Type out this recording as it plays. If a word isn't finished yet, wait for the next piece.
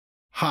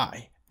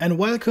Hi, and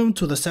welcome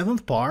to the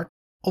 7th part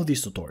of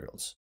these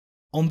tutorials.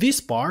 On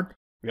this part,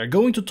 we are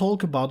going to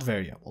talk about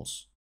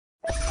variables.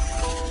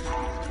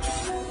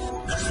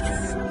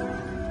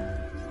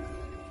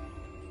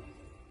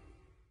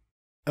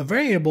 A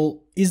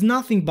variable is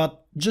nothing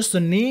but just a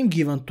name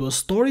given to a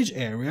storage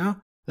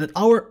area that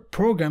our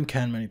program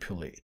can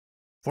manipulate.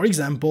 For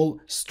example,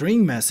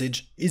 string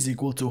message is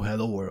equal to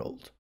hello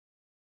world.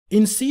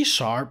 In C#,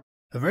 a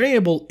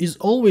variable is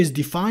always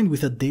defined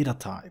with a data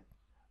type.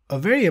 A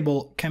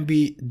variable can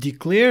be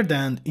declared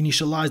and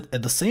initialized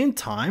at the same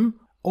time,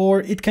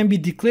 or it can be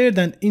declared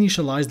and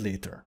initialized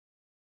later.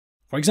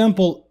 For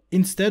example,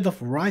 instead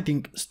of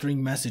writing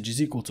string message is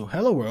equal to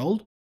hello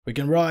world, we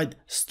can write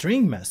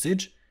string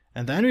message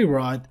and then we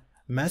write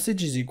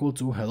message is equal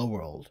to hello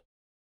world.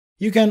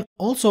 You can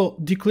also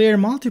declare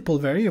multiple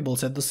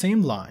variables at the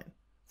same line.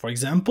 For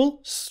example,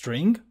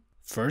 string,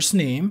 first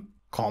name,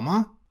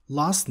 comma,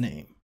 last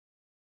name.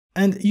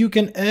 And you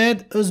can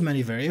add as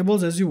many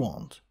variables as you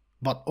want,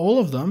 but all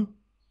of them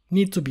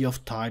need to be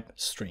of type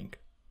string.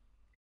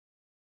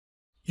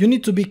 You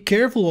need to be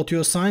careful what you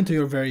assign to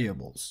your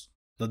variables.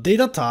 The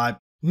data type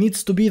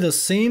needs to be the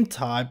same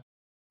type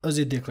as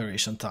the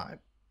declaration type.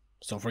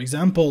 So for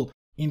example,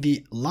 in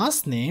the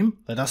last name,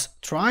 let us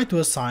try to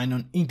assign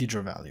an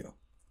integer value.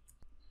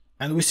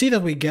 And we see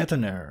that we get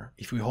an error.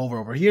 If we hover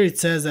over here, it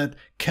says that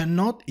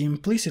cannot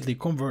implicitly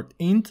convert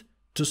int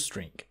to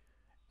string.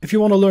 If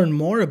you want to learn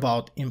more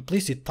about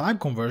implicit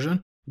type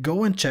conversion,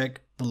 go and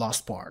check the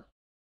last part.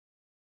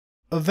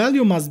 A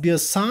value must be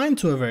assigned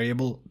to a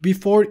variable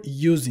before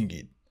using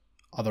it.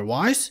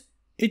 Otherwise,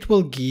 it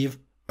will give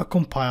a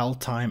compile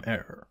time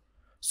error.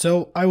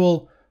 So I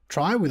will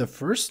try with a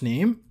first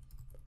name,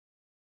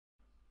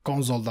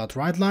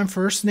 console.writeLine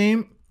first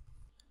name,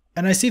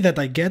 and I see that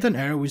I get an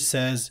error which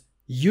says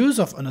use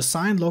of an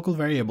assigned local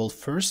variable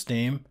first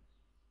name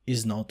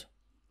is not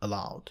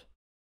allowed.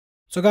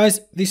 So guys,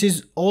 this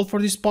is all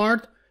for this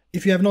part.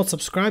 If you have not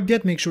subscribed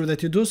yet, make sure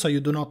that you do so you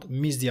do not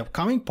miss the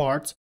upcoming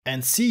parts,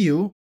 and see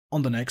you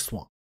on the next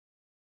one.